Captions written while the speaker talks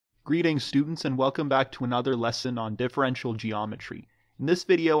Greetings students, and welcome back to another lesson on differential geometry. In this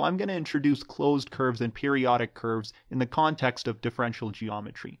video, I'm going to introduce closed curves and periodic curves in the context of differential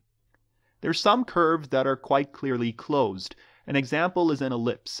geometry. There's some curves that are quite clearly closed. An example is an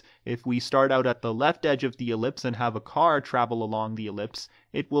ellipse. If we start out at the left edge of the ellipse and have a car travel along the ellipse,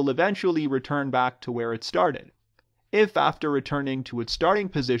 it will eventually return back to where it started. If after returning to its starting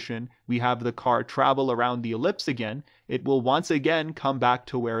position, we have the car travel around the ellipse again, it will once again come back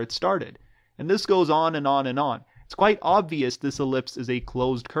to where it started. And this goes on and on and on. It's quite obvious this ellipse is a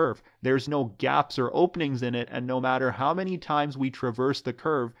closed curve. There's no gaps or openings in it, and no matter how many times we traverse the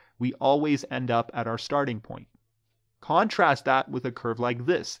curve, we always end up at our starting point. Contrast that with a curve like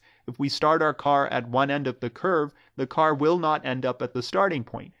this. If we start our car at one end of the curve, the car will not end up at the starting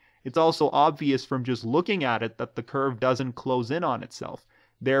point. It's also obvious from just looking at it that the curve doesn't close in on itself.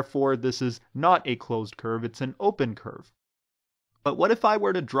 Therefore, this is not a closed curve, it's an open curve. But what if I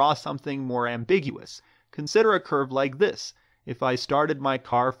were to draw something more ambiguous? Consider a curve like this. If I started my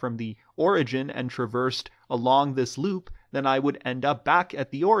car from the origin and traversed along this loop, then I would end up back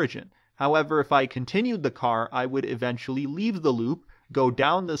at the origin. However, if I continued the car, I would eventually leave the loop, go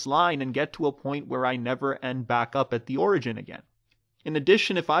down this line, and get to a point where I never end back up at the origin again. In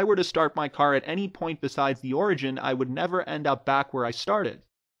addition, if I were to start my car at any point besides the origin, I would never end up back where I started.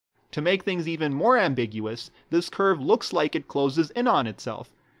 To make things even more ambiguous, this curve looks like it closes in on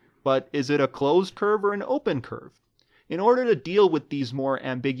itself. But is it a closed curve or an open curve? In order to deal with these more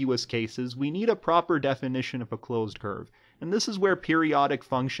ambiguous cases, we need a proper definition of a closed curve, and this is where periodic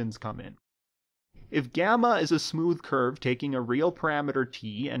functions come in. If gamma is a smooth curve taking a real parameter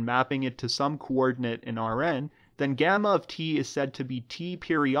t and mapping it to some coordinate in Rn, then gamma of t is said to be t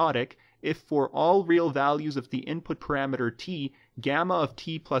periodic if for all real values of the input parameter t, gamma of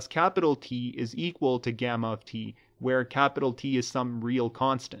t plus capital T is equal to gamma of t, where capital T is some real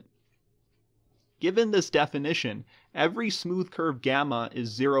constant. Given this definition, every smooth curve gamma is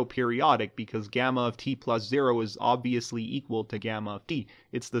zero periodic because gamma of t plus 0 is obviously equal to gamma of t.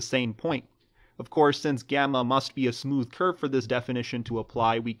 It's the same point. Of course, since gamma must be a smooth curve for this definition to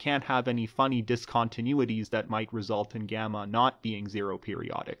apply, we can't have any funny discontinuities that might result in gamma not being zero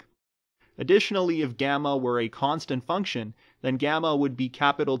periodic. Additionally, if gamma were a constant function, then gamma would be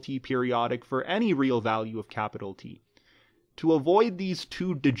capital T periodic for any real value of capital T. To avoid these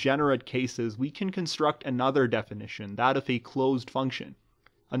two degenerate cases, we can construct another definition, that of a closed function.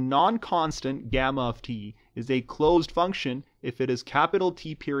 A non-constant gamma of t is a closed function if it is capital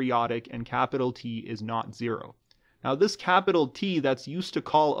T periodic and capital T is not zero. Now this capital T that's used to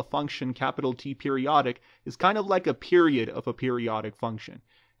call a function capital T periodic is kind of like a period of a periodic function.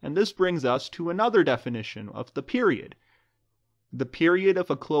 And this brings us to another definition of the period. The period of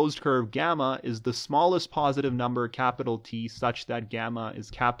a closed curve gamma is the smallest positive number capital T such that gamma is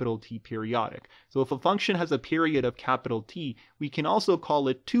capital T periodic. So if a function has a period of capital T, we can also call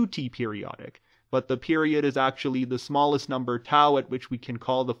it 2t periodic. But the period is actually the smallest number tau at which we can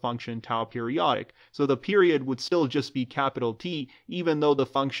call the function tau periodic. So the period would still just be capital T, even though the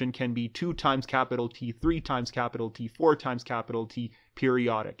function can be 2 times capital T, 3 times capital T, 4 times capital T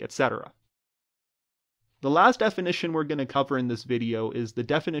periodic, etc. The last definition we're going to cover in this video is the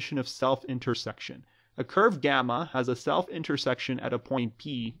definition of self-intersection. A curve gamma has a self-intersection at a point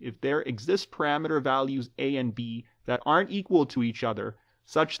P if there exist parameter values a and b that aren't equal to each other,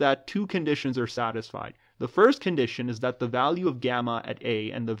 such that two conditions are satisfied. The first condition is that the value of gamma at a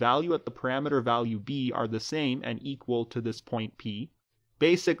and the value at the parameter value b are the same and equal to this point P.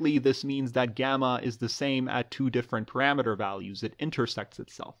 Basically, this means that gamma is the same at two different parameter values. It intersects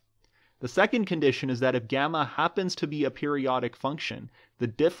itself. The second condition is that if gamma happens to be a periodic function, the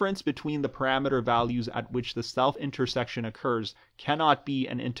difference between the parameter values at which the self-intersection occurs cannot be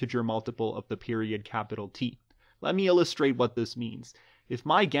an integer multiple of the period capital T. Let me illustrate what this means. If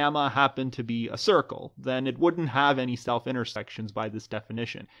my gamma happened to be a circle, then it wouldn't have any self-intersections by this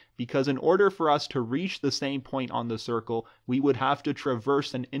definition, because in order for us to reach the same point on the circle, we would have to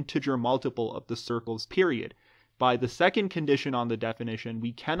traverse an integer multiple of the circle's period. By the second condition on the definition,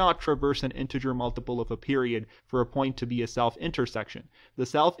 we cannot traverse an integer multiple of a period for a point to be a self-intersection. The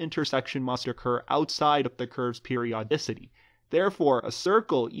self-intersection must occur outside of the curve's periodicity. Therefore, a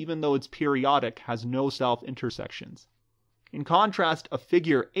circle, even though it's periodic, has no self-intersections. In contrast, a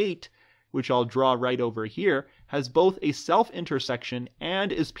figure 8, which I'll draw right over here, has both a self-intersection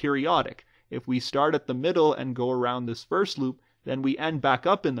and is periodic. If we start at the middle and go around this first loop, then we end back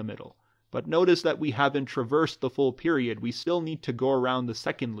up in the middle. But notice that we haven't traversed the full period. We still need to go around the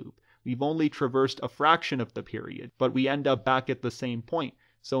second loop. We've only traversed a fraction of the period, but we end up back at the same point.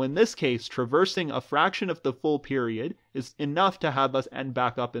 So in this case, traversing a fraction of the full period is enough to have us end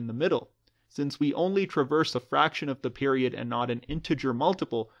back up in the middle. Since we only traverse a fraction of the period and not an integer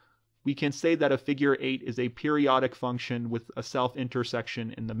multiple, we can say that a figure 8 is a periodic function with a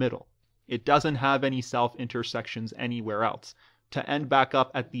self-intersection in the middle. It doesn't have any self-intersections anywhere else. To end back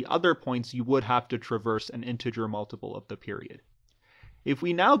up at the other points, you would have to traverse an integer multiple of the period. If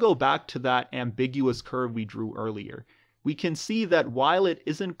we now go back to that ambiguous curve we drew earlier, we can see that while it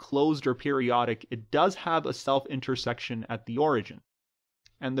isn't closed or periodic, it does have a self-intersection at the origin.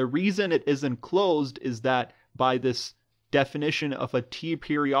 And the reason it isn't closed is that by this definition of a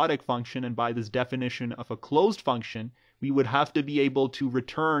t-periodic function and by this definition of a closed function, we would have to be able to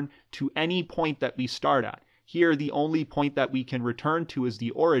return to any point that we start at. Here, the only point that we can return to is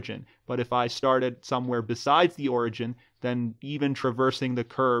the origin, but if I started somewhere besides the origin, then even traversing the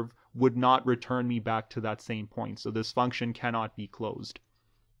curve would not return me back to that same point, so this function cannot be closed.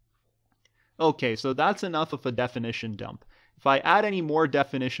 Okay, so that's enough of a definition dump. If I add any more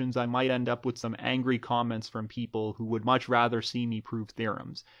definitions, I might end up with some angry comments from people who would much rather see me prove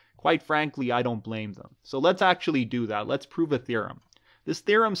theorems. Quite frankly, I don't blame them. So let's actually do that. Let's prove a theorem. This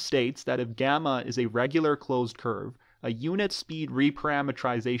theorem states that if gamma is a regular closed curve, a unit speed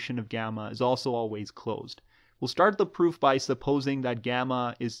reparametrization of gamma is also always closed. We'll start the proof by supposing that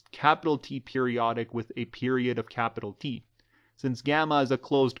gamma is capital T periodic with a period of capital T. Since gamma is a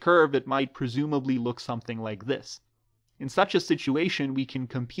closed curve, it might presumably look something like this. In such a situation, we can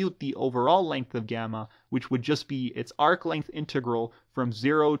compute the overall length of gamma, which would just be its arc length integral from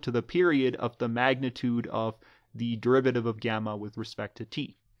 0 to the period of the magnitude of the derivative of gamma with respect to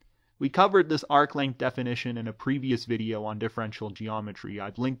t. We covered this arc length definition in a previous video on differential geometry.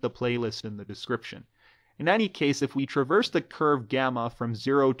 I've linked the playlist in the description. In any case, if we traverse the curve gamma from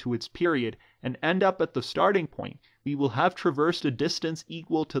 0 to its period and end up at the starting point, we will have traversed a distance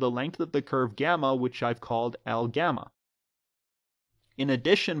equal to the length of the curve gamma, which I've called L gamma. In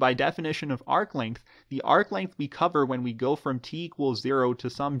addition, by definition of arc length, the arc length we cover when we go from t equals 0 to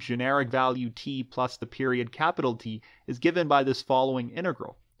some generic value t plus the period capital T is given by this following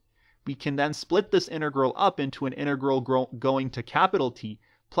integral. We can then split this integral up into an integral going to capital T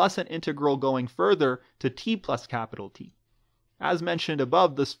plus an integral going further to t plus capital T. As mentioned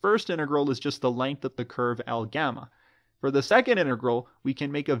above, this first integral is just the length of the curve L gamma. For the second integral, we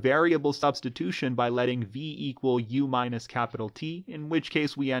can make a variable substitution by letting v equal u minus capital T, in which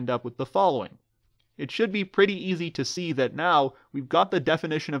case we end up with the following. It should be pretty easy to see that now we've got the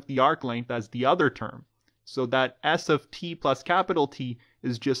definition of the arc length as the other term, so that s of t plus capital T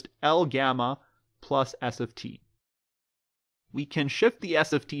is just L gamma plus s of t. We can shift the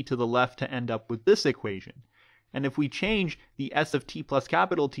s of t to the left to end up with this equation. And if we change the s of t plus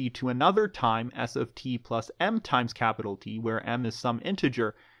capital T to another time s of t plus m times capital T, where m is some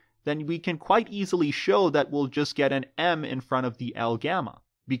integer, then we can quite easily show that we'll just get an m in front of the L gamma.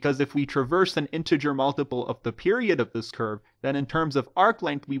 Because if we traverse an integer multiple of the period of this curve, then in terms of arc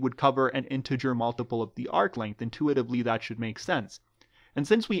length we would cover an integer multiple of the arc length. Intuitively that should make sense. And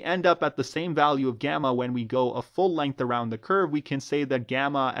since we end up at the same value of gamma when we go a full length around the curve, we can say that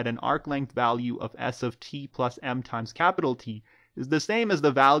gamma at an arc length value of s of t plus m times capital T is the same as the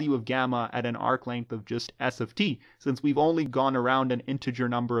value of gamma at an arc length of just s of t, since we've only gone around an integer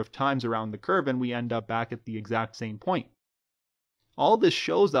number of times around the curve and we end up back at the exact same point. All this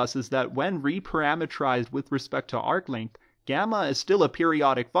shows us is that when reparametrized with respect to arc length, gamma is still a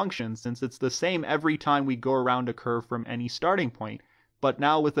periodic function since it's the same every time we go around a curve from any starting point, but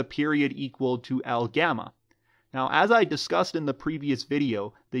now with a period equal to L gamma. Now, as I discussed in the previous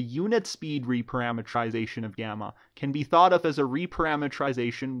video, the unit speed reparametrization of gamma can be thought of as a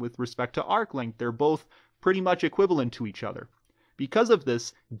reparametrization with respect to arc length. They're both pretty much equivalent to each other. Because of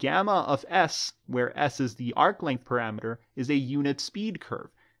this, gamma of s, where s is the arc length parameter, is a unit speed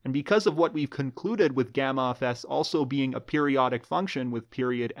curve. And because of what we've concluded with gamma of s also being a periodic function with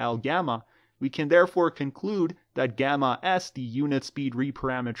period L gamma, we can therefore conclude that gamma s, the unit speed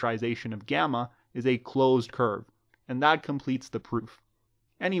reparametrization of gamma, is a closed curve. And that completes the proof.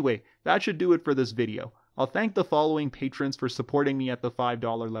 Anyway, that should do it for this video. I'll thank the following patrons for supporting me at the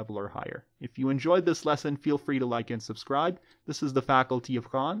 $5 level or higher. If you enjoyed this lesson, feel free to like and subscribe. This is the Faculty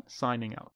of Khan, signing out.